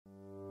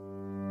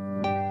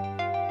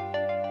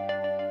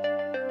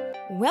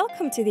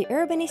Welcome to the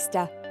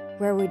Urbanista,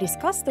 where we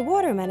discuss the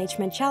water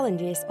management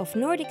challenges of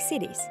Nordic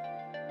cities.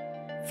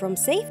 From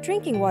safe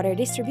drinking water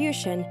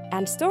distribution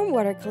and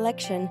stormwater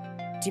collection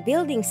to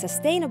building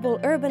sustainable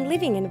urban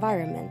living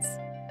environments.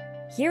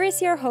 Here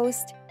is your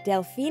host,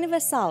 Delphine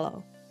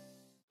Vesalo.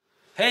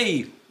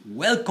 Hey,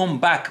 welcome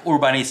back,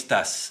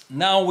 Urbanistas.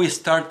 Now we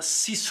start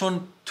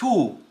season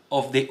 2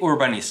 of the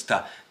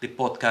Urbanista, the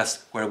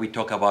podcast where we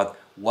talk about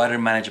water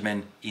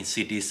management in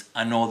cities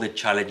and all the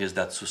challenges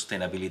that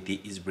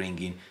sustainability is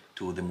bringing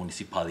to the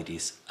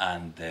municipalities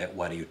and the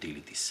water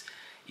utilities.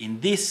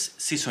 In this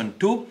season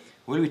 2,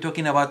 we'll be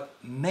talking about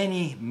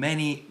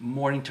many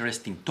more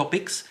interesting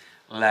topics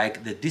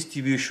like the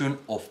distribution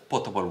of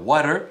potable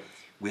water.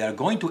 We are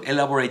going to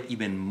elaborate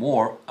even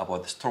more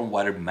about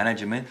stormwater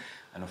management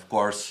and, of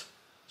course,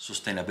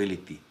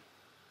 sustainability.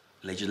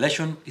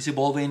 Legislation is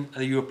evolving at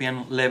the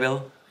European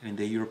level, in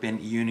the European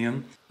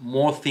Union.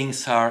 More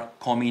things are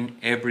coming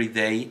every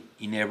day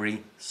in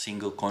every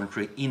single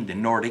country in the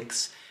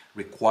Nordics.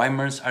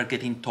 Requirements are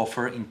getting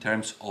tougher in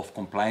terms of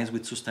compliance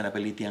with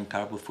sustainability and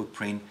carbon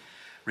footprint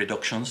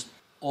reductions.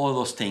 All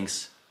those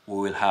things we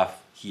will have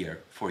here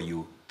for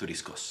you to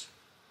discuss.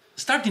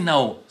 Starting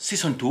now,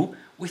 season 2,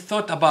 we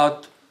thought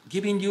about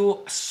giving you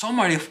a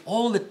summary of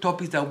all the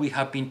topics that we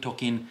have been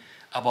talking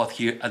about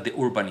here at the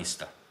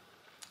Urbanista.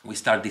 We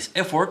start this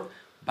effort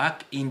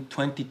back in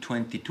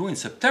 2022, in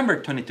September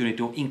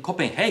 2022, in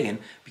Copenhagen,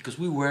 because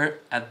we were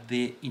at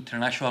the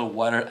International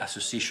Water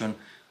Association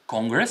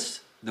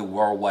Congress, the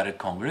World Water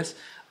Congress,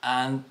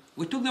 and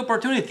we took the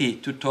opportunity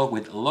to talk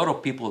with a lot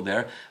of people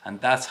there, and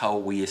that's how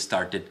we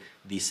started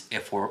this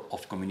effort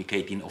of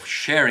communicating, of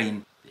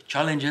sharing the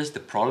challenges, the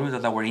problems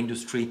that our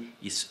industry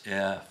is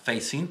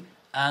facing,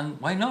 and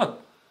why not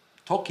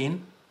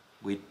talking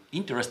with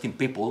interesting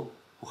people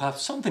who have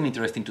something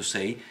interesting to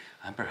say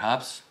and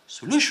perhaps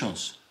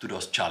solutions to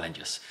those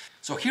challenges.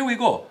 So here we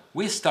go.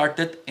 We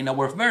started in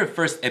our very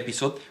first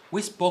episode.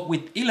 We spoke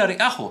with Ilari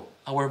Aho,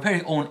 our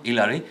very own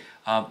Ilari,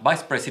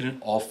 Vice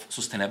President of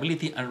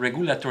Sustainability and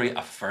Regulatory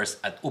Affairs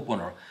at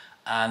Uponor.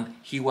 And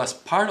he was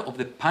part of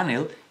the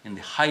panel in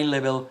the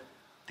high-level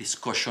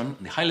discussion,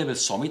 the high-level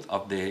summit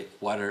of the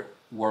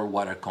World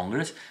Water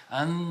Congress.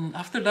 And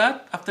after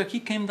that, after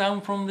he came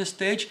down from the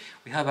stage,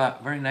 we have a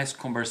very nice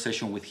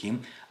conversation with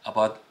him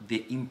about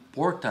the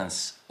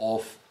importance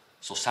of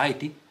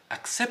society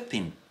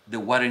accepting the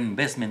water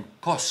investment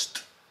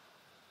cost.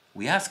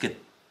 We asked,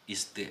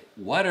 is the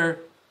water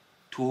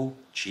too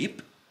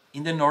cheap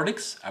in the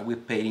Nordics? Are we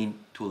paying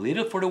too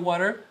little for the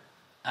water?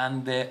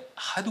 And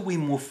how do we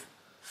move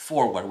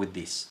forward with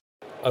this?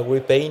 Are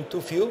we paying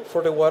too few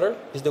for the water?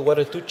 Is the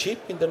water too cheap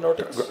in the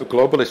Nordics?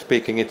 Globally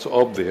speaking, it's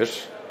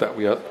obvious that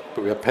we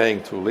are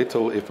paying too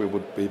little. If we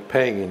would be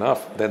paying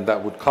enough, then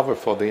that would cover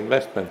for the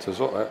investments,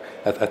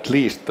 at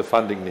least the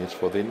funding needs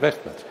for the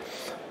investments.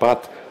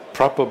 But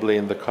probably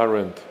in the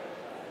current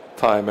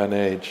time and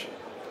age,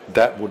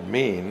 that would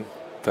mean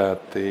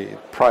that the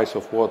price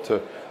of water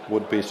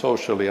would be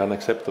socially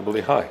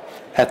unacceptably high,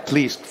 at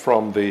least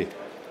from the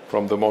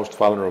most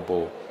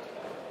vulnerable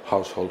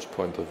households'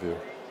 point of view.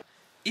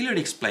 Ilari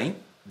explained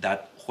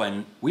that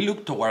when we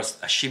look towards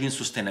achieving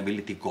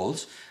sustainability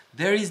goals,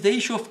 there is the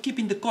issue of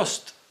keeping the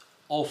cost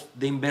of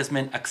the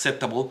investment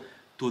acceptable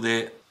to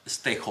the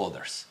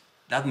stakeholders.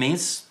 That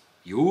means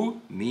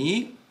you,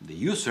 me, the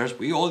users,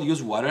 we all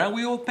use water and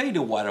we all pay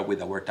the water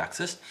with our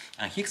taxes.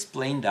 And he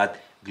explained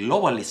that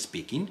globally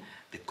speaking,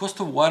 the cost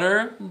of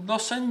water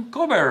doesn't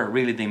cover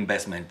really the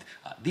investment.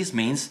 This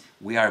means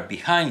we are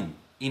behind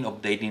in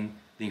updating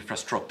the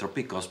infrastructure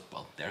because,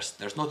 well,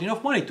 there's not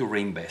enough money to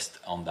reinvest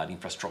on that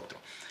infrastructure.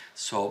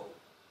 So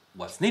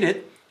what's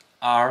needed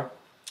are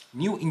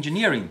new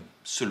engineering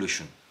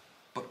solutions,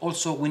 but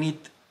also we need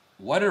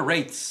water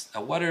rates,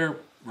 a water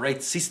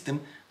rate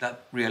system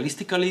that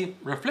realistically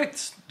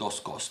reflects those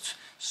costs.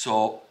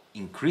 So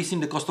increasing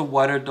the cost of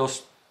water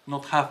does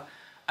not have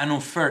an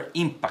unfair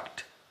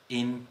impact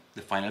in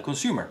the final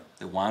consumer,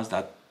 the ones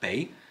that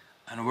pay,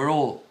 and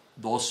overall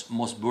those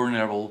most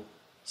vulnerable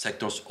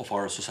sectors of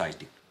our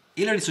society.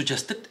 Ilari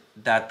suggested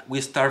that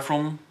we start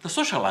from the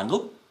social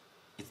angle.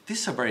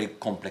 This is a very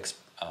complex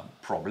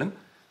problem,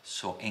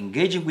 so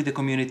engaging with the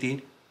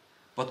community,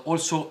 but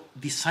also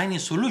designing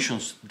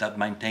solutions that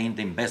maintain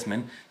the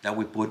investment that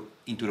we put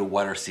into the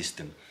water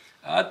system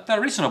at a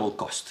reasonable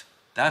cost.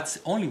 That's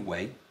the only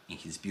way, in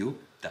his view,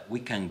 that we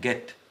can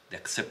get the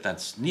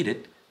acceptance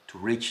needed to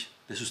reach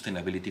the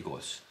sustainability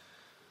goals.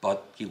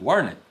 But he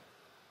warned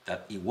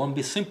that it won't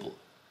be simple.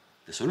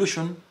 The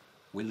solution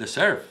will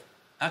deserve,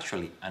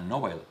 actually, a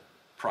Nobel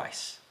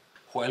Prize.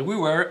 While we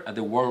were at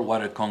the World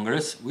Water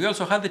Congress, we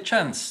also had the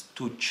chance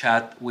to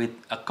chat with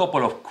a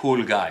couple of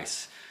cool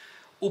guys.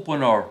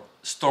 Uponor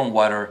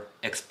stormwater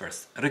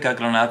experts, Rika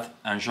Granat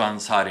and Johan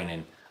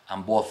Saarinen,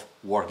 and both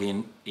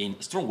working in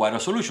stormwater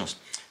solutions.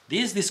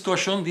 This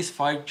discussion, this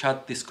fire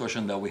chat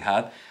discussion that we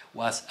had,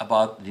 was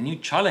about the new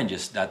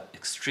challenges that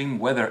extreme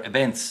weather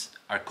events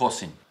are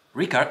causing.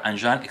 Rika and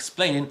Johan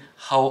explaining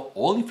how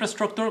old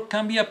infrastructure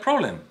can be a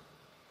problem,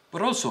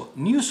 but also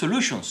new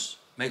solutions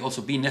may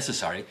also be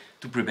necessary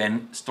to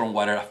prevent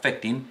stormwater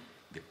affecting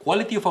the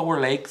quality of our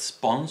lakes,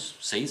 ponds,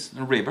 seas,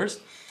 and rivers,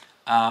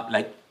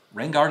 like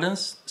rain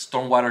gardens,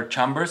 stormwater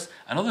chambers,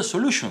 and other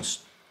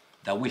solutions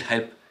that will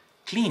help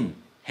clean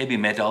heavy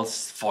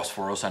metals,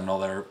 phosphorus, and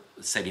other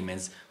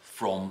sediments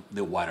from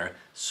the water.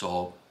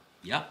 So,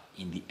 yeah,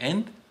 in the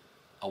end,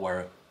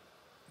 our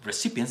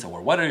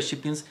water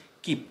recipients,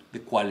 keep the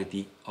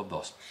quality of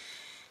those.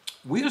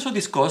 We also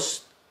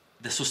discussed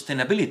the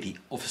sustainability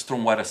of a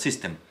stormwater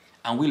system,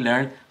 and we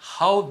learned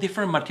how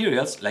different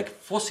materials like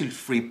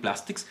fossil-free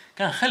plastics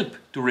can help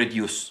to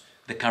reduce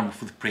the carbon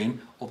footprint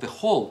of the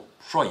whole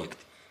project.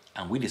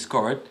 And we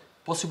discovered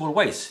possible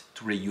ways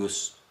to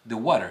reuse the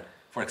water.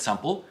 For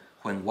example,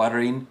 when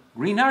watering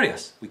green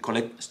areas, we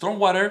collect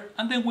stormwater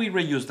and then we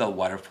reuse that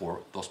water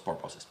for those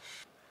purposes.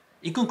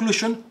 In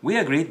conclusion, we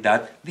agreed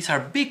that these are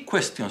big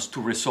questions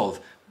to resolve,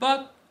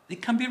 but they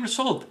can be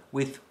resolved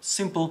with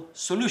simple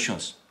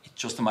solutions.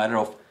 It's just a matter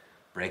of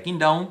breaking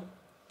down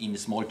in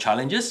small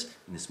challenges,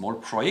 in small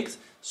projects.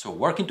 So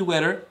working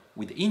together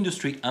with the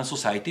industry and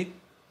society,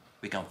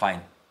 we can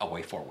find a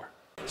way forward.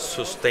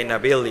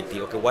 Sustainability.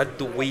 Okay, what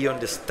do we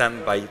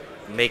understand by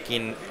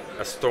making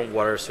a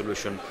stormwater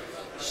solution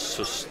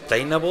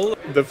sustainable?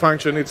 The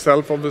function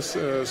itself of the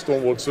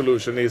stormwater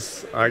solution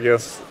is, I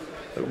guess,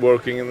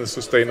 working in a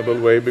sustainable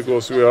way,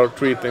 because we are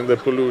treating the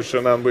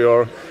pollution and we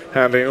are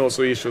handling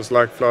also issues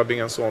like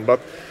flooding and so on.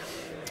 But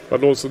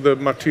also the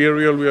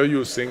material we are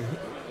using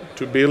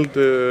to build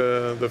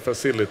the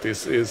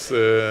facilities is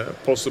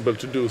possible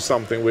to do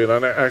something with.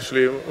 And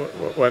actually,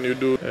 when you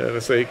do,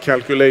 let's say,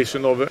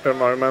 calculation of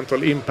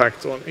environmental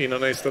impact in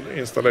an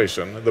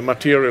installation, the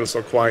materials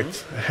are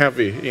quite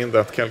heavy in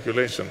that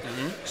calculation.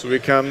 So we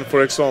can,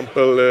 for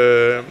example,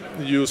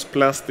 use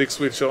plastics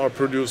which are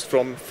produced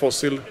from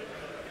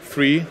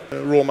fossil-free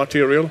raw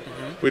material,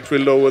 which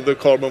will lower the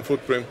carbon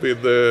footprint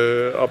with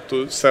up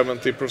to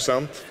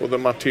 70% for the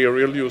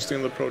material used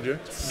in the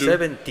project.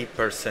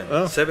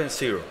 70%,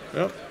 70,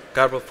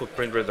 carbon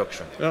footprint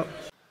reduction. Yeah.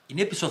 In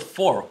episode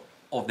 4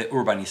 of the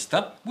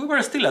Urbanista, we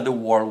were still at the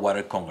World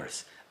Water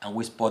Congress, and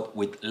we spoke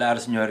with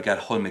Lars Nørgaard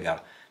Holmegard,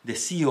 the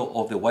CEO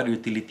of the water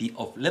utility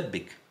of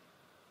Lebbik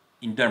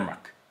in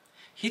Denmark.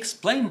 He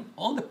explained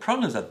all the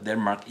problems that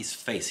Denmark is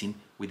facing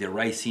with the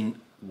rising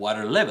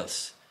water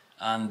levels.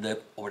 And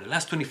over the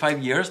last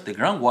 25 years, the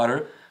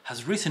groundwater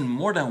has risen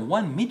more than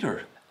 1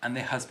 meter, and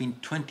there has been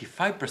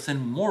 25%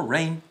 more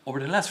rain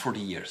over the last 40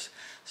 years.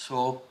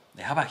 So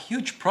they have a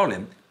huge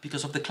problem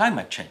because of the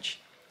climate change.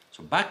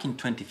 So back in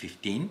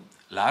 2015,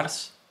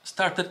 Lars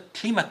started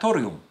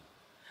Klimatorium,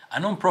 a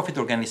non-profit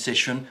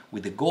organization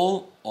with the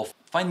goal of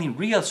finding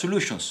real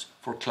solutions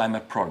for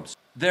climate problems.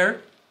 There,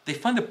 they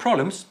find the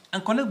problems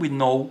and connect with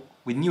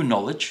new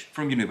knowledge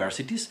from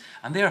universities,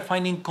 and they are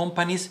finding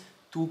companies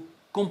to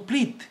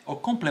complete or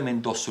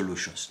complement those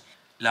solutions.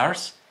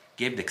 Lars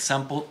gave the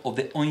example of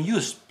the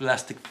unused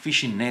plastic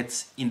fishing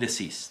nets in the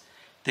seas,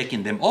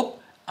 taking them up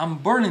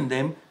and burning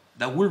them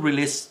that will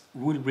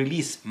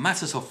release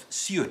masses of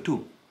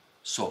CO2.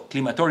 So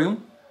Klimatorium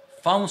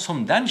found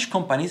some Danish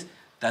companies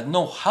that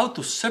know how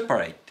to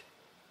separate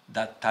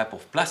that type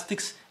of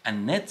plastics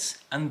and nets,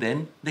 and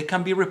then they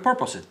can be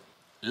repurposed.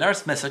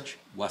 Lars' message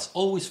was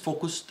always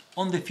focused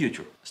on the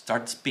future.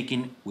 Start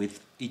speaking with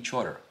each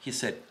other, he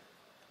said,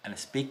 and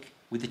speak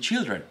with the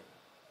children.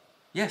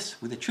 Yes,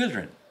 with the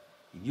children.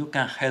 If you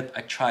can help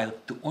a child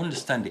to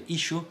understand the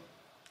issue,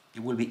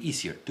 it will be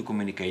easier to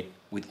communicate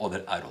with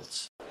other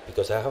adults.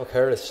 Because I have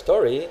heard a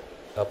story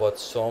about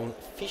some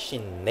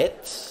fishing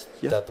nets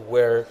that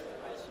were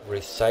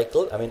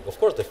recycled. I mean, of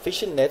course, the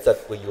fishing nets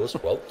that we use,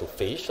 to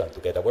fish and to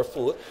get our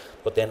food,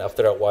 but then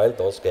after a while,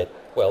 those get,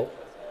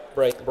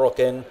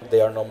 broken.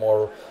 They are no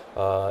more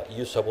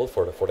usable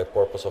for the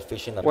purpose of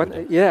fishing.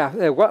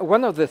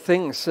 One of the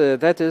things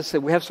that is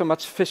we have so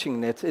much fishing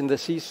net in the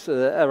seas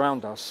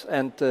around us,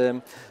 and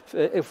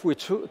if we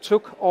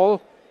took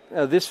all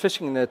this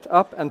fishing net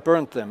up and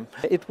burnt them,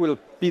 it will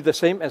be the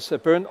same as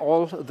burn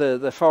all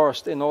the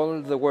forest in all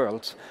the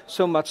world.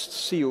 So much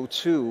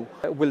CO2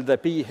 will there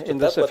be in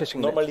this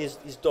fishing net. Normally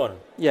is done.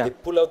 Yeah. They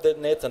pull out the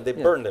nets and they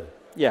burn them.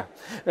 Yeah,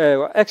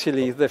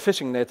 actually the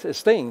fishing net is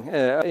staying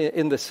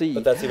in the sea.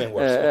 But that's even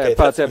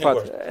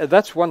worse.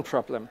 That's one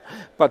problem.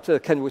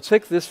 But can we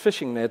take this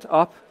fishing net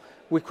up?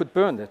 We could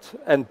burn it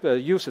and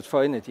use it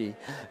for energy,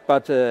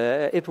 but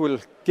it will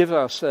give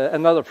us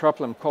another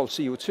problem called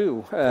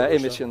CO2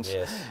 emissions.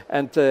 Yes.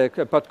 And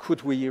but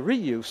could we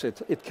reuse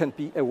it? It can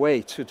be a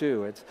way to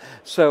do it.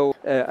 So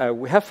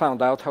we have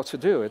found out how to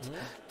do it.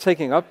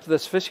 Taking up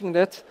this fishing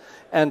net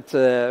and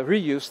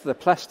reuse the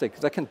plastic.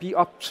 There can be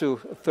up to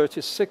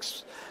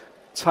 36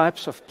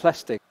 types of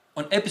plastic.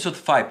 On episode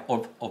 5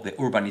 of the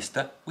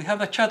Urbanista, we have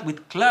a chat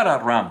with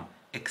Clara Ram,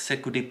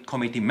 Executive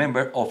Committee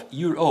member of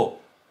EURO,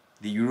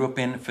 the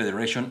European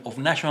Federation of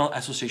National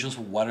Associations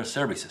of Water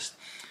Services.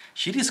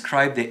 She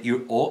described the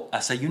EURO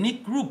as a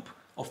unique group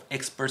of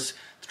experts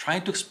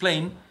trying to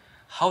explain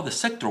how the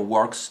sector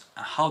works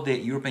and how the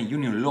European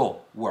Union law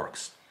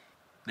works.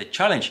 The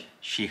challenge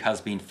she has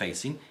been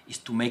facing is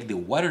to make the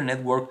water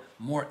network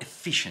more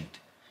efficient.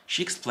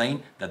 She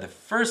explained that the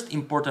first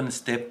important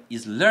step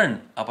is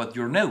learn about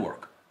your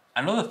network.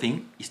 Another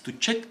thing is to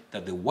check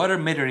that the water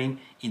metering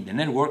in the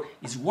network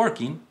is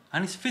working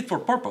and is fit for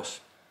purpose.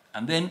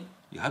 And then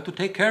you have to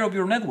take care of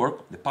your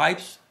network, the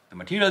pipes, the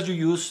materials you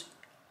use,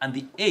 and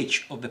the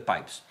age of the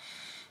pipes.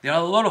 There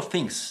are a lot of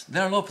things,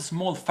 there are a lot of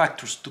small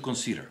factors to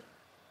consider.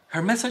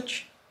 Her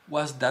message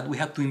was that we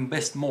have to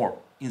invest more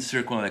in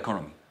circular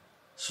economy,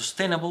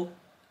 sustainable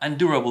and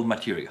durable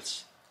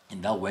materials.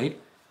 In that way,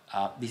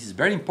 this is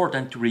very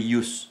important to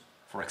reuse.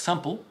 For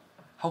example,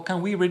 how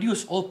can we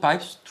reduce old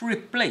pipes to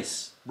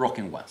replace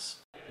broken ones?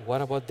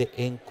 What about the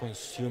end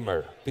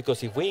consumer?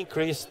 Because if we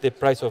increase the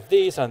price of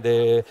this and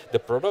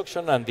the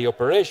production and the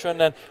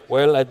operation, and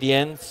well, at the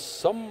end,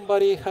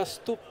 somebody has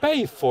to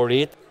pay for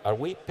it. Are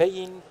we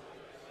paying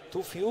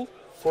too few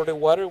for the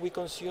water we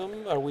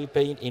consume? Are we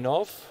paying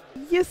enough?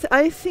 Yes,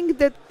 I think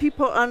that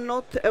people are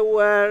not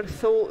aware.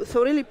 So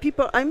really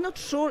people, I'm not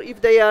sure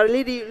if they are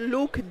really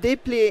look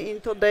deeply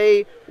into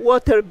their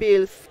water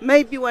bills.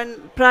 Maybe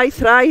when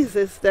price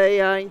rises,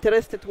 they are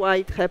interested why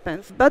it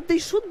happens. But they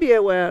should be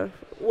aware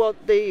what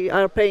they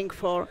are paying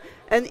for.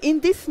 And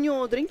in this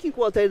new drinking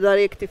water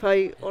directive,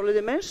 I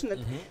already mentioned it,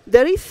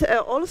 there is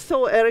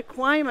also a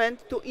requirement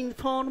to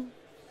inform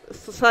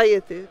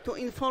society, to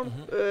inform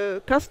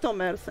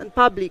customers and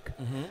public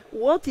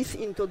what is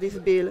into this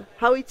bill,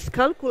 how it's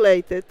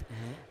calculated,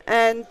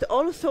 and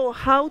also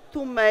how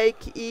to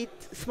make it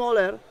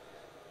smaller.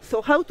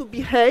 So how to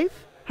behave,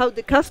 how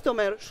the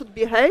customer should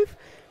behave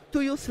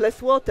to use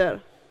less water.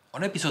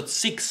 On episode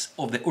 6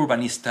 of the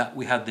Urbanista,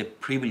 we had the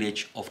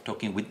privilege of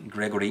talking with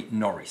Gregory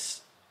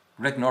Norris.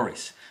 Greg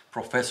Norris,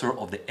 professor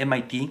of the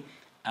MIT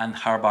and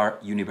Harvard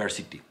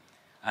University.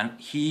 And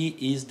he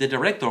is the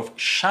director of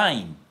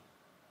SHINE,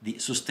 the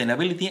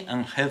Sustainability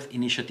and Health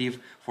Initiative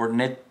for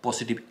Net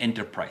Positive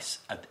Enterprise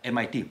at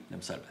MIT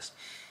themselves.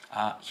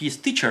 He is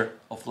teacher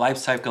of life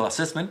cycle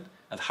assessment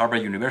at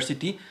Harvard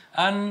University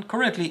and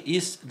currently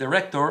is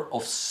director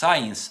of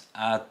science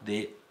at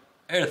the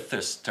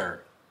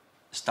Earthster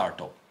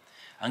startup.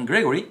 And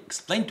Gregory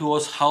explained to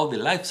us how the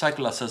life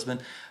cycle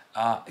assessment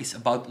is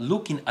about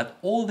looking at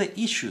all the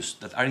issues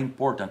that are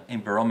important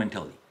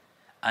environmentally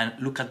and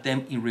look at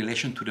them in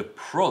relation to the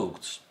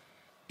products.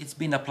 It's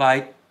been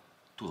applied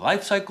to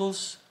life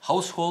cycles,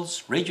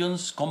 households,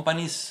 regions,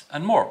 companies,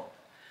 and more.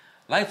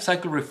 Life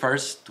cycle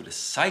refers to the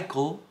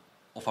cycle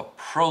of a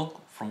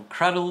product from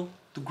cradle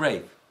to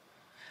grave.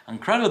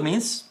 And cradle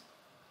means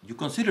you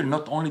consider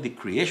not only the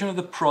creation of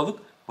the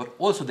product, but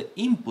also the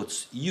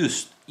inputs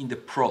used in the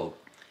product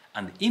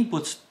and the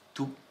inputs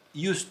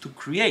used to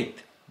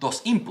create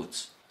those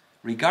inputs.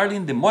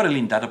 Regarding the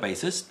modeling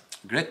databases,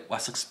 Greg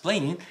was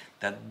explaining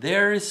that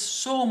there is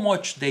so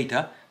much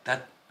data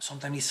that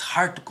sometimes it's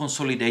hard to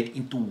consolidate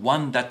into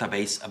one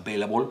database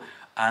available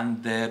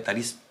and that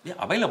is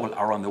available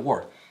around the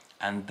world.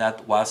 And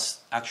that was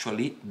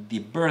actually the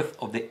birth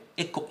of the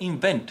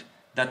EcoInvent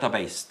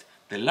database,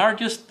 the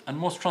largest and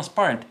most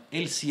transparent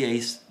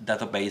LCA's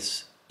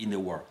database in the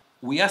world.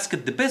 We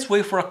asked the best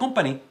way for a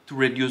company to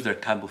reduce their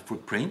carbon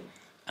footprint,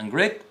 and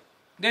Greg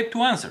gave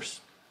two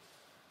answers.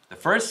 The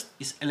first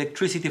is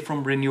electricity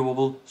from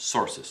renewable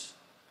sources.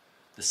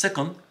 The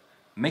second,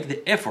 make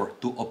the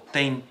effort to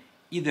obtain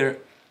either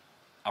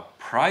a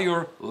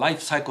prior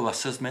life cycle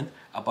assessment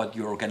about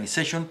your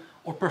organization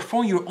or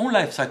perform your own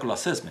life cycle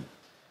assessment,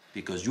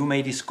 because you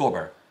may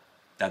discover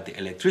that the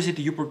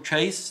electricity you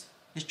purchase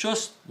is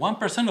just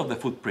 1% of the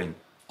footprint.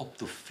 Up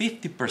to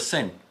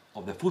 50%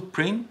 of the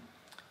footprint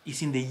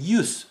is in the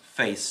use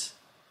phase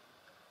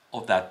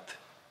of that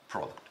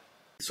product.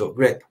 So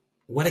Greg,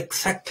 what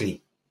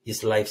exactly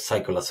is life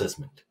cycle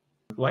assessment?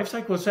 Life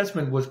cycle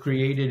assessment was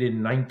created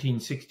in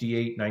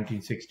 1968,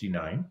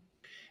 1969,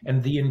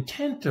 and the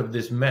intent of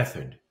this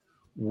method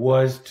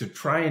was to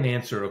try and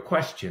answer a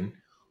question: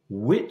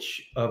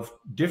 which of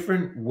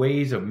different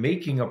ways of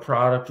making a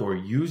product or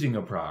using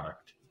a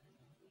product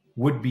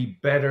would be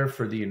better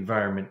for the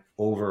environment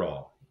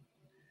overall?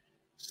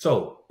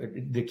 So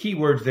the key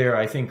words there,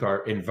 I think,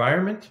 are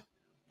environment,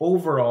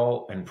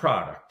 overall, and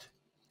product.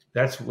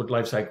 That's what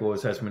life cycle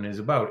assessment is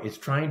about. It's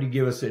trying to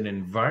give us an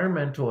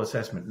environmental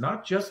assessment,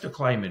 not just a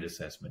climate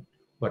assessment,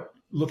 but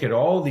look at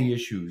all the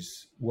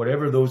issues,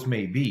 whatever those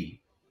may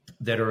be,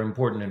 that are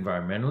important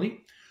environmentally.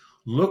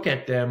 Look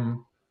at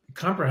them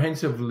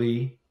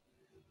comprehensively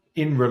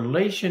in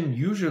relation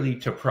usually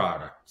to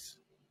products.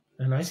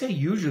 And I say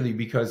usually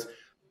because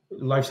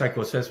life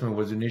cycle assessment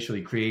was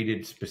initially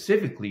created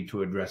specifically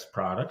to address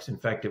products. In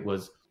fact, it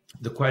was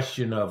the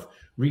question of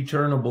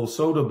returnable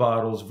soda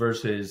bottles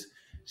versus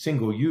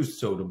single-use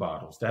soda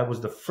bottles. That was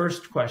the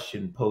first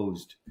question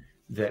posed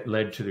that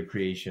led to the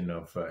creation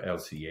of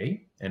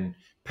LCA. And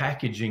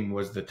packaging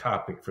was the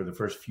topic for the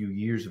first few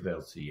years of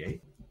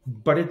LCA.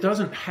 But it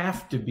doesn't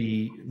have to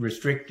be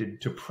restricted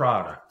to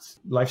products.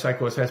 Life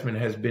cycle assessment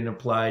has been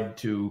applied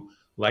to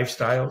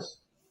lifestyles,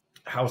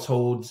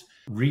 households,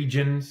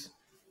 regions,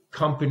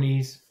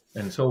 companies,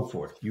 and so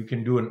forth. You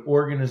can do an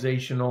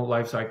organizational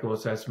life cycle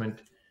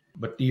assessment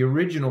But the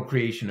original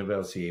creation of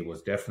LCA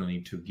was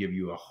definitely to give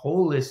you a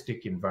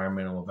holistic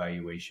environmental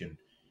evaluation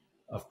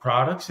of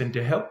products and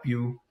to help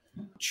you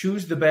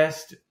choose the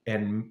best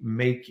and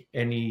make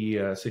any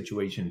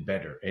situation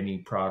better, any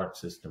product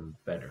system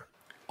better.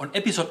 On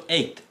episode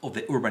 8 of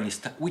The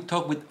Urbanista, we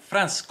talk with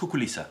Frans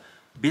Kukulisa,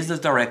 business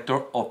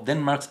director of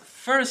Denmark's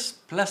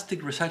first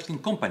plastic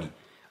recycling company,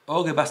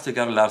 Åge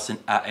Vestergaard Larsen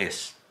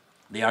AS.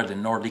 They are the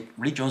Nordic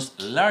region's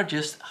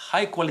largest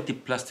high-quality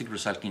plastic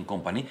recycling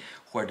company,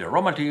 where the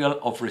raw material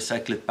of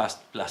recycled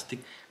plastic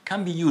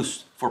can be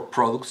used for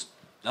products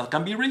that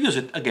can be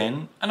reused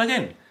again and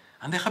again.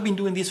 And they have been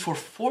doing this for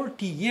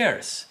 40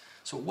 years.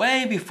 So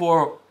way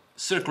before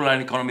circular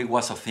economy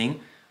was a thing,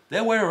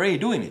 they were already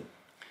doing it.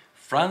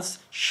 Frans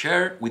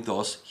shared with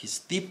us his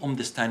deep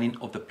understanding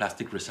of the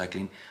plastic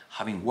recycling,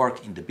 having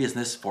worked in the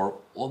business for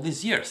all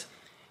these years.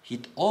 He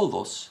told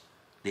us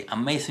the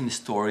amazing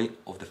story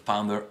of the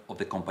founder of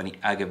the company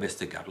Åge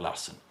Vestergaard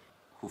Larsen,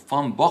 who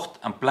found Vogt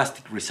and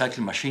plastic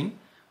recycling machine,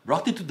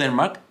 brought it to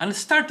Denmark and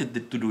started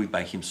to do it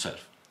by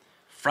himself.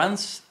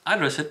 Frans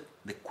addressed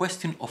the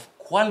question of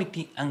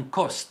quality and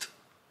cost.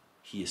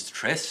 He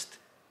stressed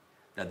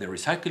that the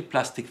recycled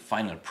plastic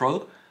final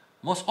product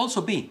must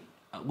also be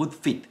a good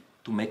fit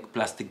to make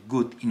plastic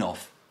good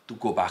enough to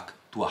go back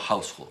to a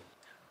household.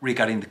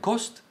 Regarding the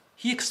cost,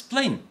 he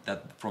explained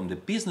that from the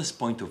business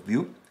point of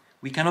view,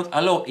 we cannot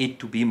allow it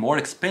to be more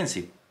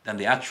expensive than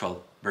the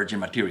actual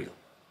virgin material.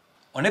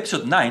 On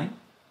episode 9,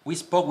 we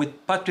spoke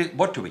with Patrick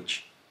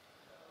Bortovich,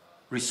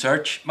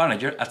 research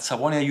manager at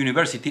Savonia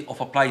University of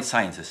Applied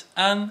Sciences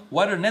and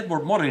water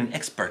network modeling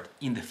expert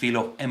in the field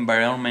of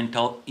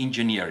environmental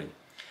engineering.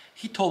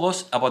 He told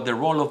us about the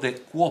role of the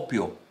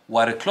Kuopio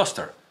water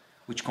cluster,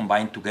 which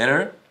combined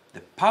together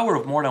the power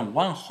of more than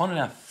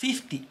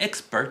 150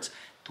 experts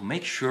to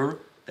make sure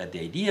that the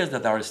ideas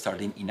that are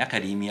starting in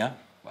academia,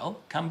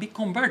 can be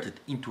converted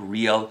into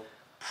real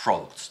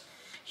products.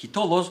 He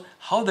told us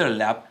how their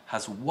lab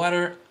has a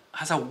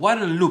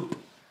water loop,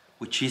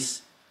 which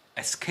is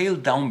a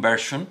scaled down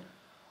version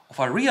of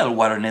a real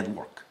water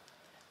network.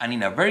 And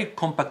in a very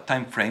compact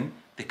time frame,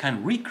 they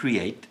can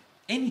recreate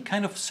any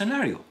kind of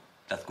scenario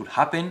that could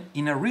happen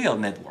in a real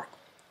network,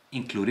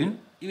 including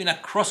even a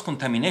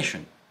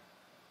cross-contamination.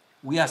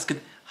 We asked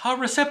how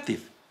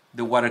receptive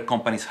the water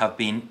companies have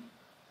been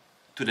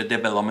to the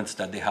developments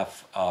that they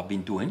have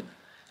been doing.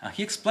 And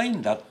he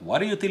explained that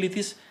water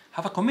utilities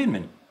have a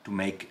commitment to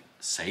make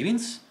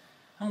savings,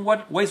 and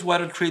what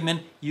wastewater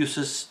treatment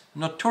uses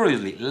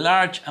notoriously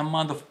large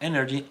amount of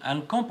energy,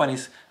 and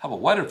companies have a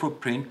water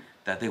footprint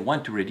that they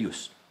want to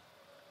reduce.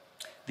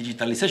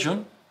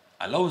 Digitalization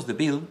allows the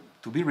bill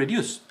to be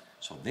reduced,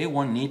 so they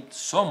won't need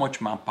so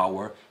much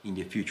manpower in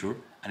the future,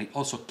 and it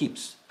also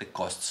keeps the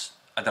costs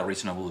at a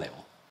reasonable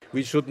level.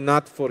 We should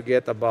not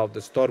forget about the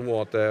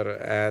stormwater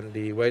and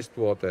the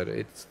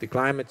wastewater. The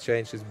climate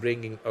change is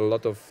bringing a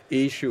lot of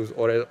issues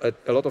or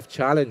a lot of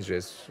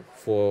challenges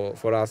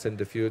for us in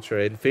the future.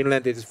 In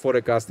Finland, it is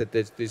forecasted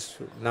that this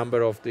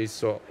number of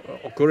this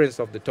occurrence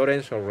of the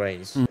torrential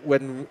rains,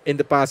 when in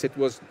the past it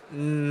was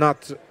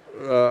not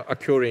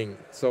occurring.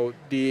 So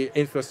the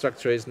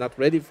infrastructure is not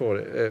ready for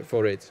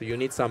it. So you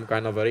need some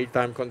kind of a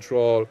real-time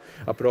control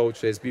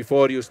approaches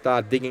before you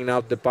start digging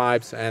out the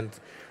pipes and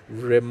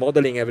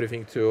remodeling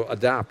everything to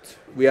adapt.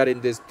 We are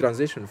in this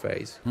transition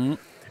phase.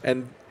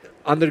 And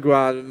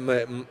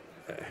underground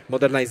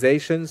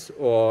modernizations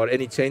or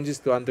any changes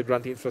to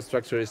underground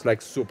infrastructure is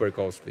like super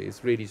costly.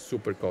 It's really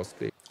super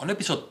costly. On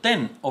episode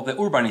 10 of The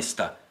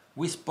Urbanista,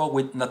 we spoke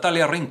with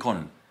Natalia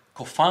Rincon,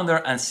 co-founder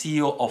and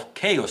CEO of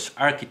Chaos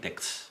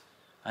Architects.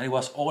 And it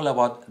was all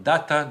about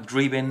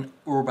data-driven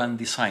urban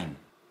design.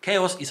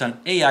 Chaos is an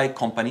AI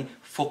company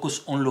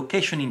focused on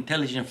location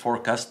intelligent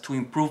forecasts to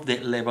improve the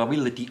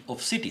livability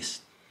of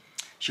cities.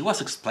 She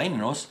was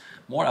explaining us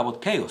more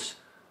about Chaos,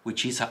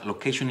 which is a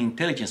location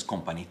intelligence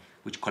company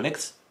which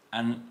collects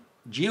and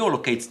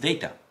geolocates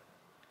data.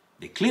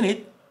 They clean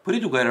it, put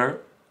it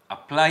together,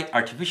 apply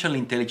artificial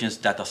intelligence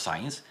data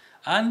science,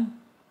 and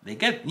they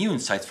get new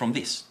insights from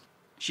this.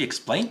 She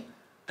explained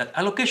that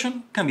a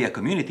location can be a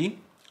community,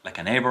 like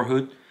a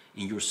neighborhood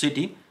in your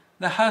city,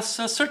 that has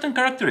a certain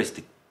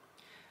characteristic.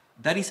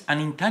 That is an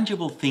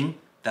intangible thing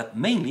that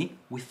mainly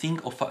we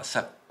think of as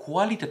a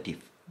qualitative,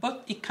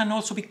 but it can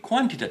also be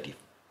quantitative.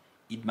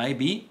 It might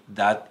be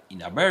that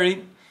in a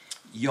very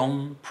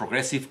young,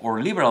 progressive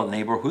or liberal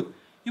neighborhood,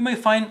 you may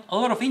find a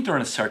lot of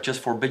internet searches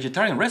for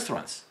vegetarian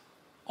restaurants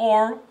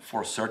or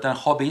for certain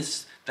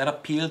hobbies that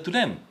appeal to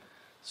them.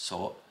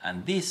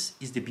 And this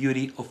is the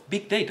beauty of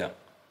big data.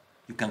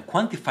 You can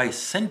quantify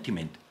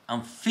sentiment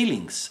and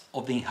feelings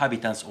of the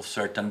inhabitants of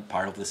certain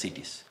part of the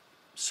cities.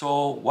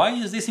 So why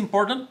is this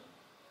important?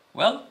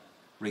 Well,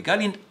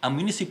 regarding a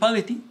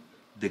municipality,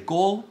 the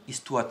goal is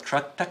to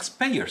attract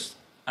taxpayers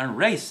and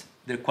raise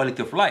their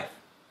quality of life.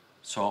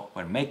 So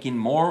when making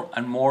more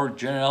and more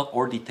general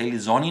or detailed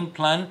zoning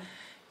plan,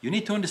 you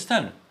need to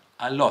understand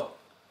a lot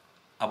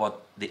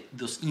about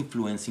those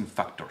influencing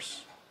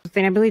factors.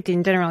 Sustainability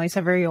in general is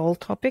a very old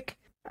topic.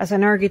 As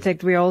an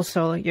architect, we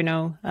also,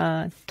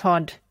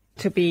 taught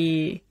to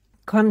be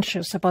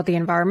conscious about the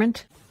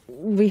environment.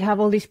 We have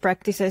all these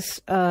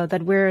practices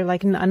that we're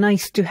like a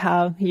nice to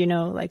have,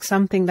 like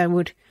something that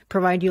would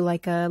provide you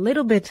like a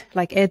little bit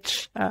like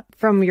edge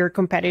from your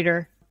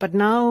competitor. But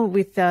now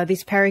with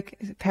this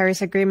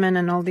Paris Agreement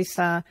and all these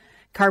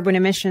carbon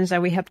emissions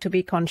that we have to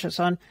be conscious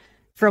on,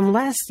 from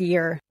last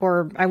year,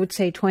 or I would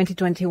say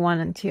 2021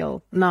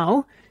 until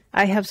now,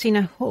 I have seen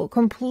a whole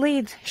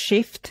complete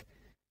shift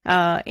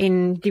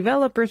in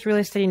developers, real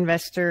estate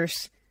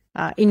investors,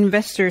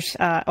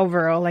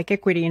 overall, like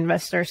equity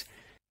investors.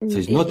 So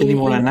it's not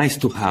anymore a nice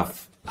to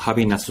have.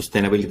 Having a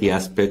sustainability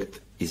aspect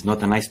is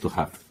not a nice to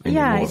have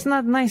anymore. Yeah, it's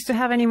not nice to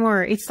have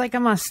anymore. It's like a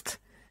must.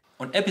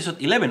 On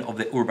episode 11 of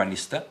The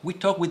Urbanista, we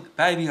talk with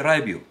Päivi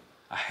Raiviu,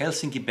 a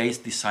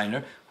Helsinki-based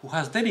designer who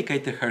has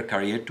dedicated her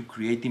career to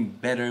creating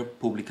better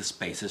public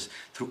spaces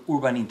through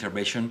urban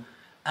intervention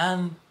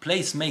and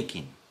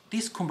placemaking.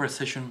 This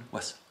conversation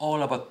was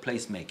all about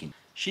placemaking.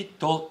 She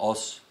told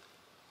us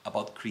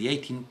about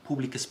creating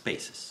public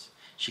spaces.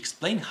 She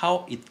explained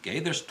how it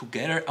gathers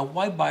together a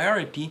wide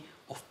variety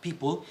of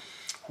people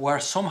who are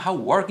somehow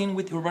working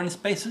with urban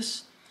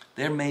spaces.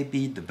 There may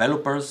be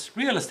developers,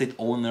 real estate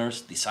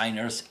owners,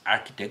 designers,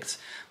 architects,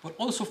 but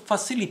also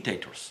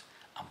facilitators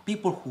and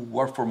people who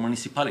work for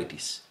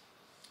municipalities.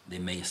 They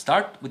may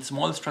start with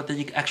small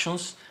strategic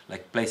actions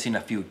like placing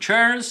a few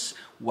chairs,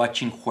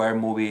 watching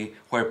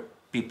where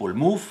people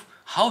move,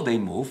 how they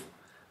move,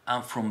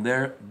 and from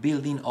there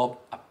building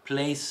up a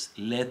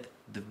place-led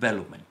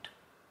development.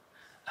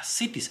 As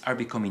cities are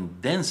becoming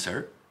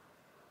denser,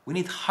 we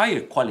need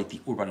higher quality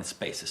urban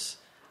spaces.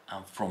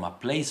 And from a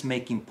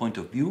place-making point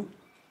of view,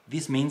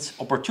 this means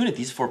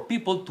opportunities for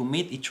people to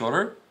meet each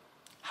other,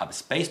 have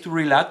space to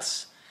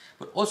relax,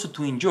 but also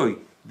to enjoy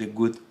the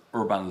good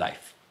urban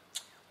life.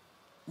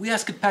 We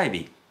asked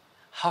Päivi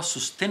how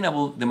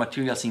sustainable the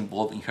materials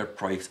involved in her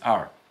projects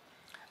are.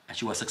 And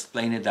she was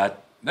explaining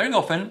that very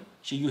often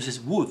she uses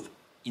wood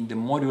in the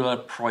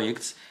modular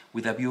projects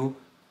with a view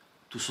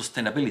to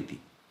sustainability.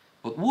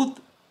 But wood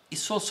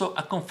is also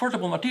a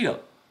comfortable material.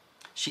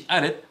 She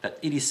added that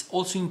it is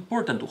also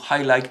important to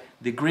highlight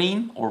the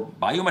green or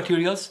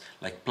biomaterials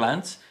like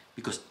plants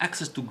because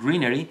access to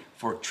greenery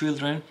for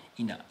children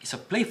is a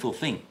playful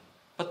thing,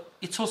 but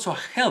it's also a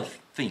health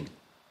thing.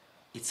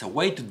 It's a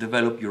way to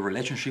develop your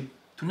relationship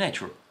to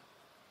nature.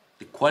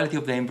 The quality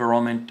of the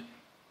environment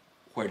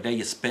where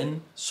they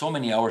spend so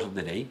many hours of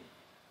the day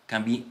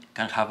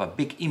can have a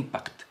big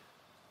impact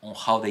on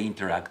how they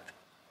interact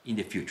in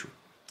the future.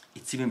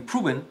 It's even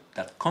proven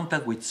that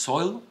contact with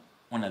soil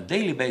on a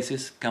daily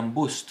basis can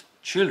boost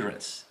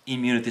children's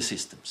immunity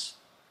systems.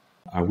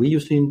 Are we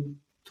using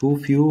too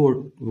few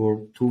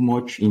or too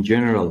much in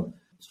general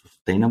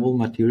sustainable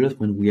materials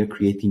when we are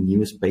creating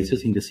new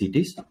spaces in the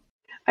cities?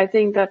 I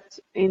think that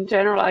in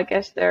general, I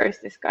guess there is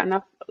this kind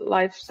of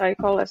life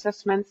cycle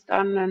assessments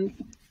done, and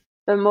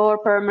the more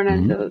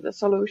permanent the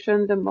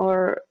solution, the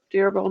more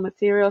durable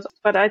materials.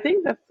 But I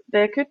think that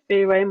there could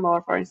be way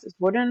more, for instance,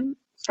 wooden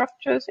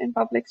structures in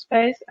public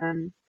space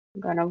and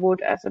kind of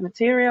wood as a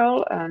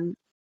material and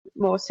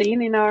more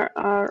seen in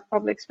our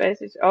public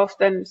spaces,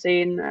 often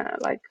seen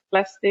like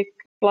plastic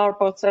flower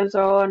pots and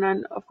so on.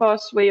 And of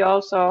course, we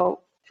also,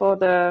 for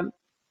the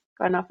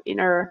kind of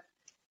inner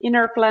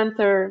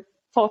planter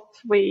pot,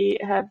 we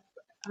have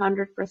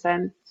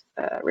 100%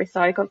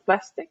 recycled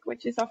plastic,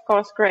 which is of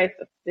course great.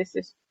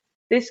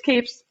 This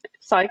keeps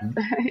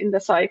in the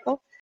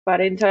cycle.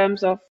 But in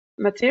terms of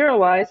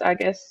material-wise, I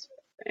guess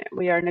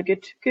we are in a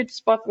good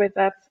spot with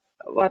that.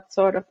 What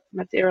sort of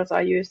materials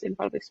are used in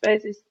public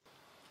spaces?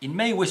 In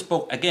May, we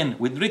spoke again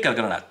with Ricard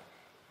Granat,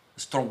 a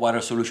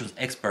stormwater solutions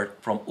expert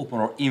from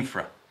Uponor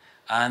Infra,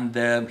 and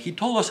he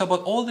told us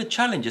about all the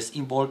challenges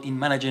involved in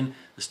managing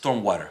the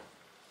stormwater.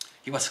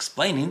 He was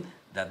explaining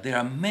that there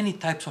are many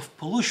types of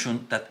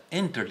pollution that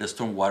enter the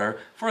stormwater,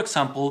 for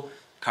example,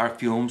 car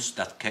fumes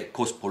that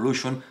cause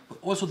pollution, but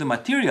also the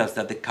materials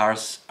that the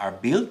cars are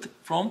built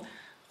from.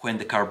 When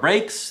the car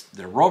breaks,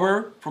 the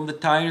rubber from the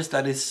tires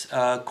that is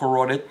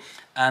corroded,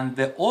 and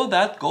all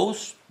that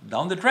goes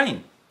down the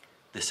drain.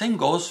 The same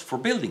goes for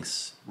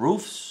buildings.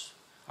 Roofs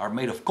are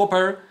made of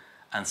copper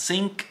and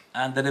zinc,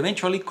 and that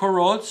eventually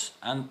corrodes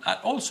and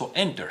also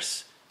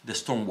enters the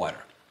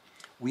stormwater.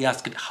 We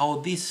asked how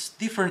these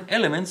different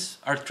elements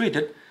are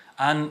treated,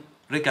 and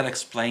Ricard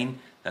explained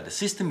that the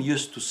system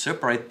used to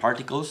separate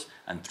particles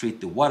and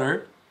treat the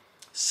water,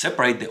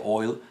 separate the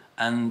oil,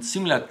 and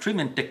similar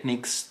treatment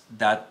techniques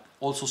that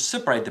also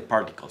separate the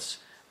particles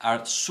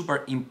are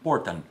super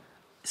important,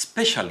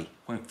 especially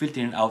when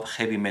filtering out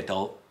heavy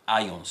metal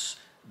ions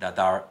that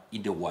are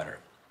in the water.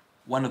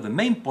 One of the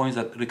main points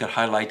that Ricard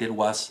highlighted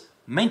was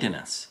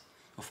maintenance.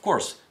 Of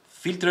course,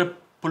 filtered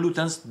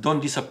pollutants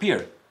don't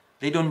disappear.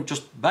 They don't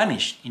just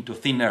vanish into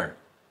thin air.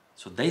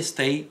 So they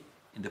stay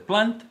in the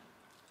plant,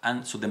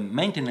 and so the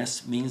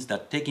maintenance means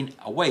that taking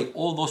away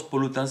all those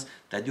pollutants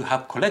that you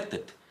have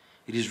collected.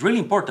 It is really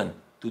important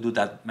to do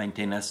that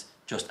maintenance,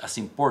 just as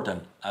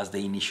important as the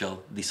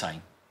initial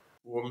design.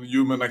 All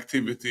human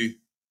activity,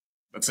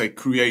 let's say,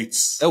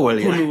 creates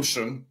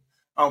pollution,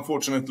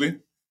 unfortunately.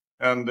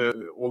 And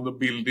all the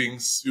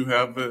buildings you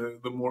have,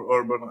 the more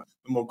urban,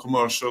 the more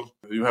commercial.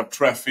 You have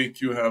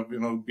traffic, you have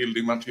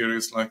building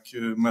materials like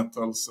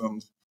metals,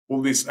 and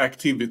all this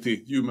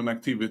activity, human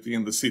activity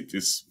in the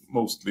cities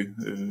mostly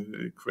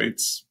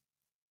creates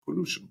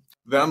pollution.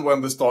 Then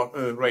when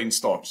the rain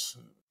starts,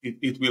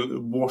 it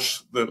will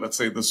wash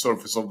the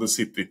surface of the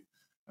city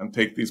and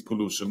take this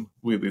pollution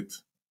with it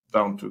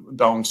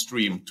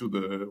downstream to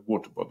the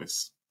water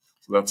bodies.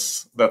 So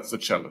that's the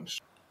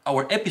challenge.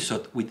 Our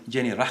episode with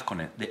Jenny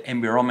Rahkonen, the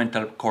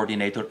environmental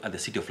coordinator at the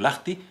city of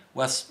Lahti,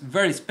 was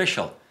very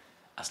special,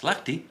 as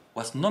Lahti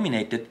was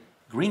nominated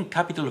Green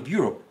Capital of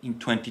Europe in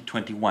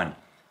 2021,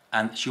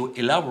 and she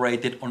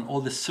elaborated on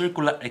all the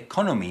circular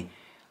economy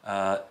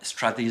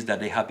strategies that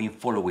they have been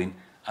following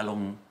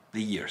along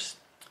the years.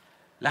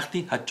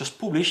 Lahti had just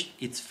published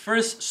its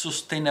first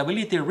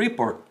sustainability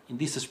report in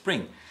this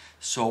spring,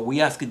 so we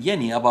asked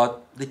Jenny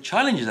about the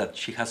challenges that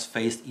she has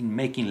faced in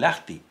making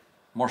Lahti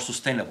more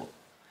sustainable.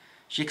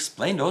 She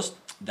explained to us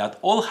that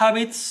all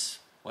habits,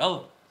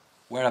 were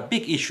a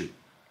big issue.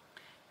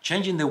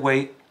 Changing the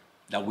way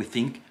that we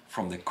think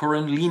from the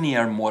current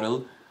linear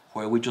model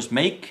where we just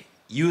make,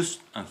 use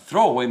and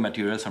throw away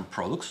materials and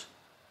products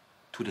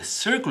to the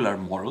circular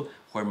model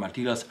where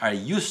materials are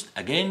used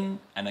again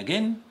and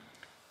again,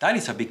 that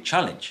is a big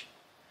challenge.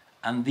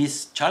 And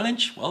this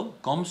challenge,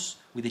 comes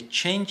with a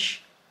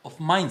change of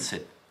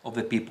mindset of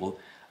the people,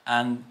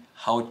 and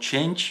how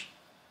change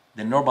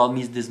the normal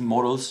business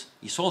models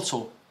is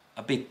also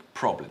a big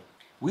problem.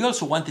 We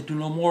also wanted to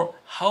know more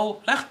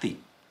how Lahti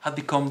had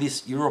become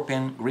this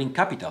European green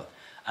capital,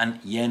 and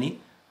Jenny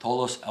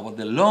told us about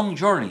the long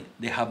journey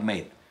they have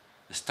made,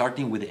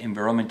 starting with the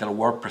environmental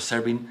work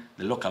preserving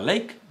the local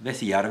lake,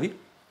 Vesijärvi.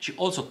 She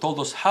also told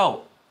us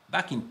how,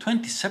 back in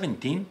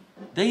 2017,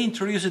 they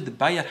introduced the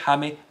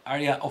Päijät-Häme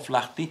area of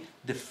Lahti,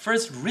 the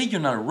first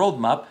regional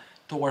roadmap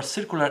towards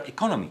circular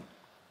economy.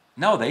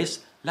 Nowadays,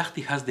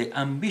 Lahti has the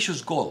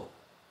ambitious goal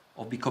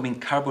of becoming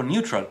carbon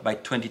neutral by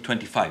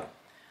 2025,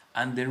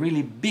 and the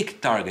really big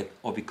target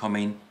of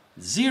becoming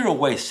zero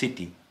waste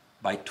city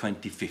by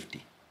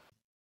 2050.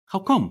 How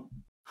come?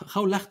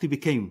 How Lahti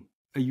became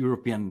a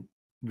European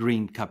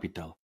green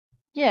capital?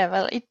 Yeah,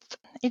 well,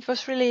 it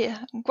was really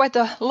quite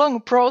a long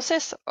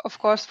process, of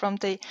course, from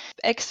the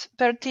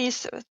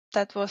expertise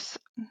that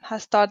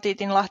has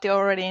started in Lahti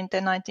already in the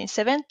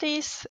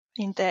 1970s,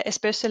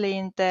 especially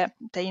in the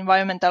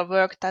environmental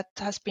work that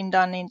has been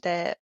done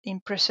in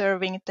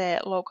preserving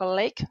the local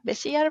lake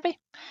Vesijärvi.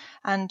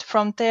 And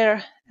from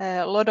there,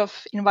 a lot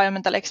of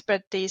environmental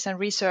expertise and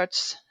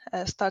research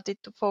started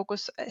to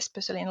focus,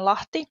 especially in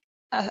Lahti.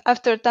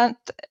 After that,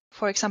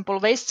 for example,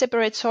 waste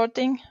separate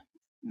sorting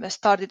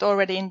started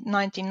already in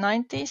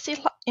 1990s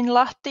in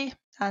Lahti,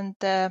 and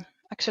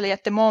actually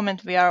at the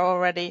moment we are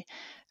already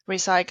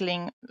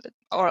recycling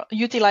or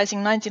utilizing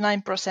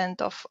 99%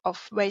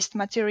 of waste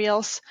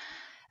materials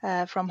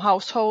from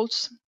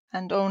households,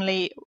 and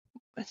only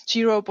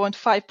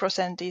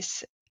 0.5%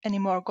 is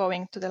anymore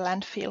going to the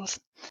landfills.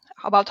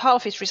 About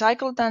half is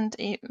recycled,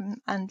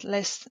 and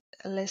less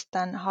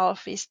than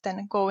half is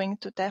then going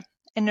to the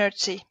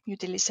energy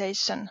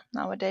utilization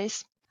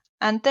nowadays.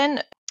 And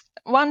then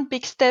one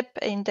big step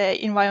in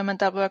the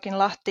environmental work in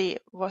Lahti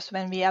was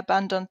when we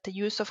abandoned the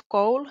use of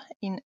coal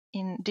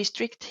in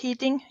district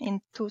heating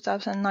in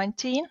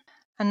 2019.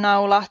 And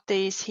now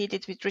Lahti is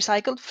heated with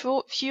recycled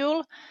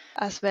fuel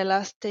as well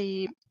as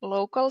the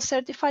local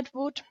certified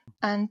wood.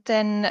 And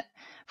then,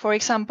 for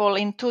example,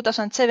 in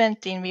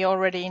 2017, we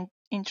already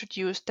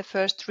introduced the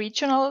first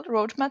regional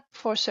roadmap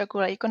for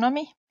circular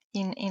economy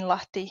in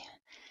Lahti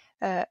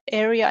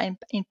area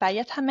in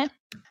Päijät-Häme.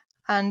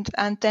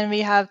 And then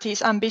we have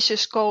these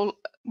ambitious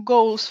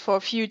goals for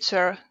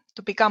future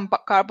to become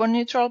carbon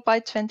neutral by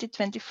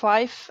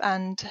 2025,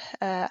 and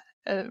a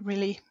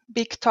really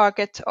big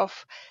target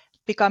of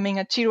becoming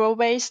a zero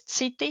waste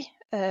city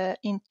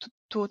in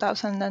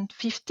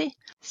 2050.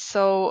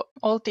 So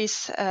all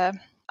this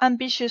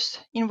ambitious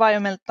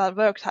environmental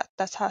work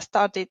that has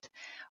started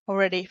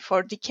already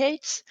for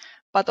decades,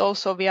 but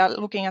also we are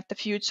looking at the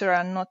future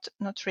and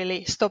not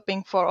really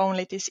stopping for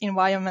only this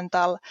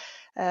environmental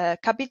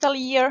capital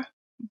year,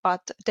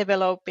 but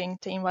developing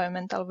the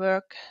environmental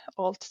work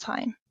all the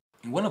time.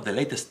 In one of the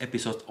latest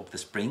episodes of the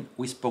spring,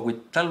 we spoke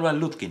with Talva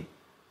Lutkin,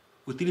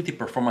 Utility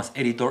Performance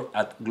Editor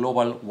at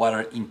Global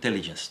Water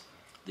Intelligence.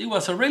 It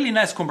was a really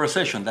nice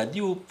conversation that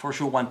you for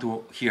sure want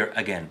to hear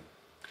again.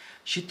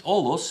 She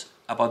told us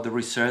about the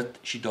research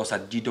she does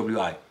at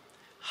GWI,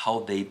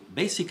 how they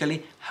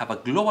basically have a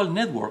global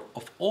network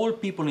of all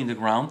people in the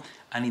ground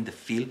and in the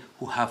field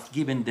who have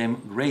given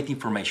them great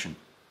information.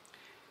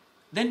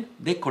 Then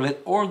they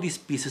collect all these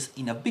pieces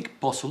in a big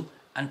puzzle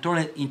and turn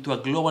it into a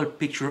global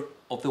picture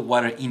of the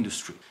water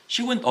industry.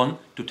 She went on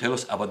to tell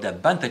us about the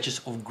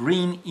advantages of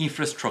green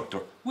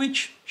infrastructure,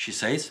 which, she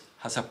says,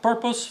 has a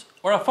purpose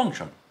or a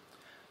function.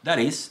 That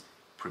is,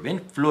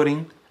 prevent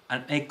flooding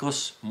and make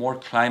us more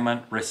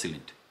climate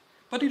resilient.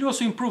 But it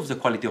also improves the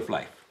quality of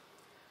life.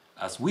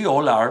 As we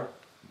all are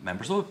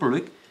members of the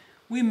public,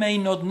 we may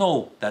not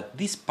know that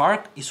this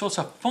park is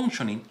also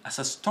functioning as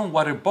a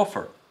stormwater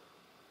buffer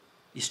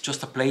is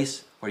just a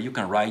place where you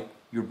can ride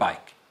your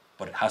bike,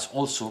 but it has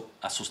also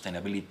a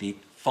sustainability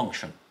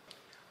function.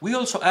 We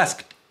also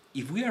asked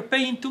if we are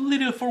paying too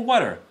little for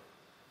water,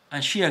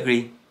 and she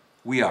agreed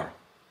we are,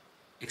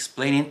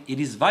 explaining it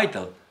is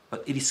vital,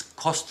 but it is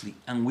costly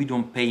and we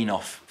don't pay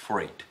enough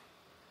for it.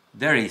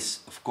 There is,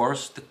 of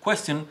course, the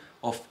question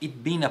of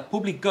it being a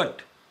public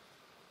good.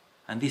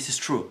 And this is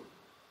true.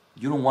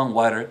 You don't want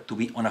water to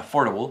be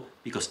unaffordable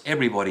because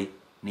everybody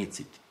needs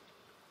it.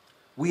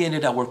 We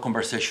ended our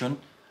conversation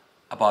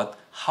about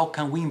how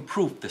can we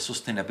improve the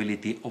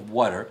sustainability of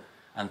water,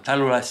 and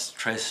Talula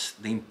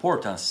stressed the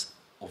importance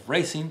of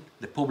raising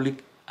the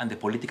public and the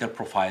political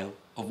profile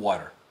of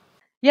water.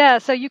 Yeah,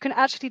 so you can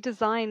actually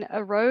design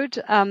a road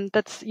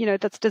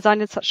that's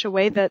designed in such a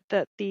way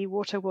that the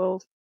water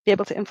will be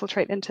able to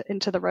infiltrate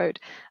into the road,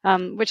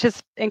 which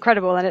is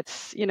incredible, and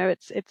it's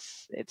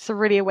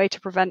really a way to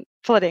prevent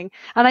flooding.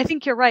 And I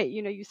think you're right.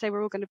 You say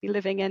we're all going to be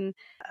living in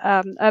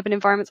urban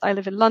environments. I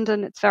live in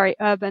London; it's very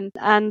urban,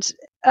 and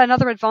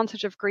another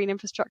advantage of green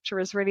infrastructure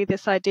is really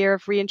this idea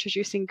of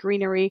reintroducing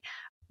greenery,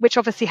 which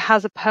obviously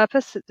has a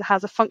purpose, it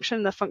has a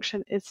function. The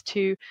function is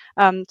to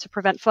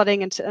prevent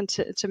flooding and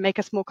to make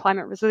us more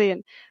climate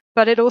resilient.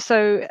 But it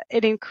also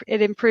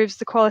it improves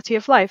the quality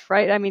of life,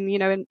 right? I mean,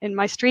 in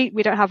my street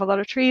we don't have a lot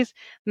of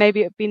trees.Maybe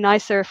it'd be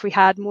nicer if we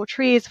had more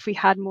trees, if we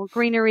had more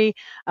greenery,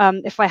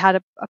 if I had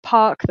a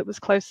park that was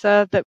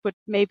closer that would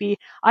maybe,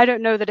 I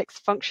don't know that it's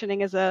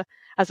functioning as a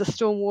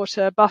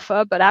stormwater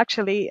buffer, but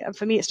actually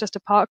for me it's just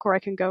a park where I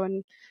can go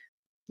and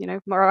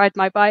ride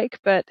my bike,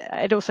 but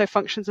it also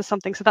functions as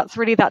something. So that's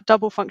really that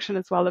double function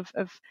as well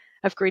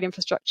of green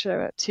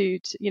infrastructure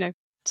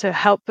to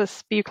help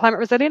us be climate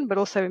resilient, but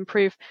also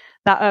improve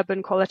that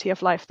urban quality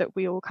of life that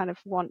we all kind of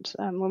want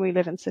when we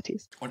live in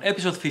cities. On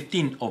episode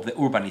 15 of The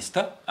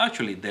Urbanista,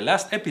 actually the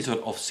last episode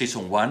of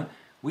season 1,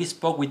 we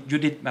spoke with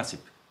Judith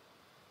Masip,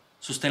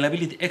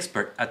 sustainability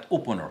expert at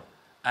Uponor,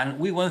 and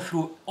we went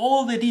through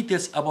all the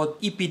details about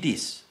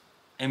EPDs,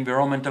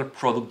 environmental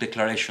product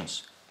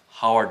declarations.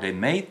 How are they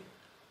made?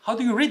 How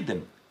do you read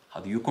them?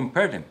 How do you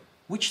compare them?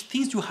 Which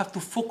things you have to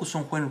focus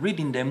on when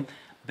reading them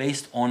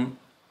based on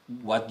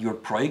what your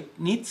project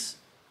needs?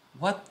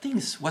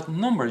 What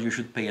numbers you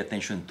should pay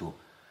attention to?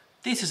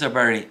 This is a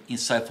very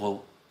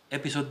insightful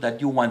episode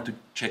that you want to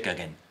check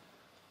again.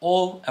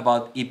 All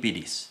about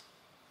EPDs.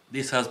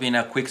 This has been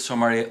a quick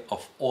summary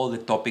of all the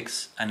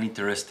topics and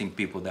interesting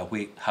people that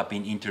we have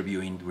been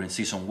interviewing during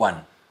season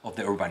 1 of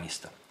The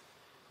Urbanista.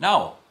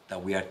 Now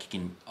that we are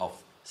kicking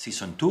off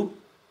season 2,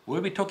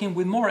 we'll be talking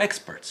with more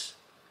experts,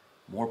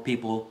 more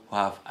people who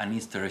have an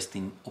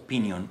interesting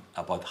opinion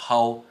about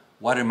how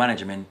water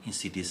management in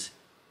cities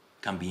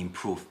can be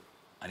improved,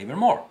 and even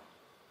more,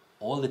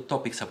 all the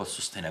topics about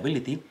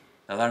sustainability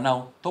that are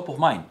now top of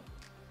mind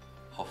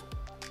of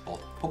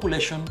both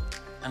population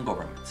and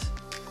governments.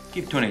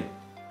 Keep tuning,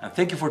 and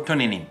thank you for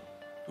tuning in,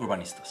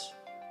 Urbanistas.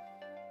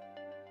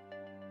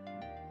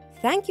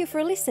 Thank you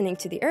for listening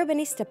to the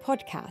Urbanista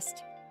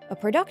podcast, a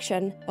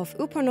production of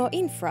Uponor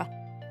Infra,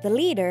 the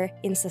leader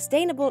in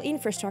sustainable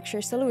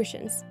infrastructure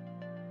solutions.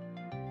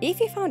 If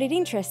you found it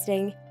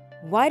interesting,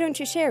 why don't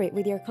you share it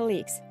with your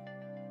colleagues?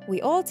 We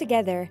all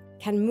together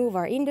can move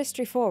our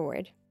industry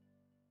forward.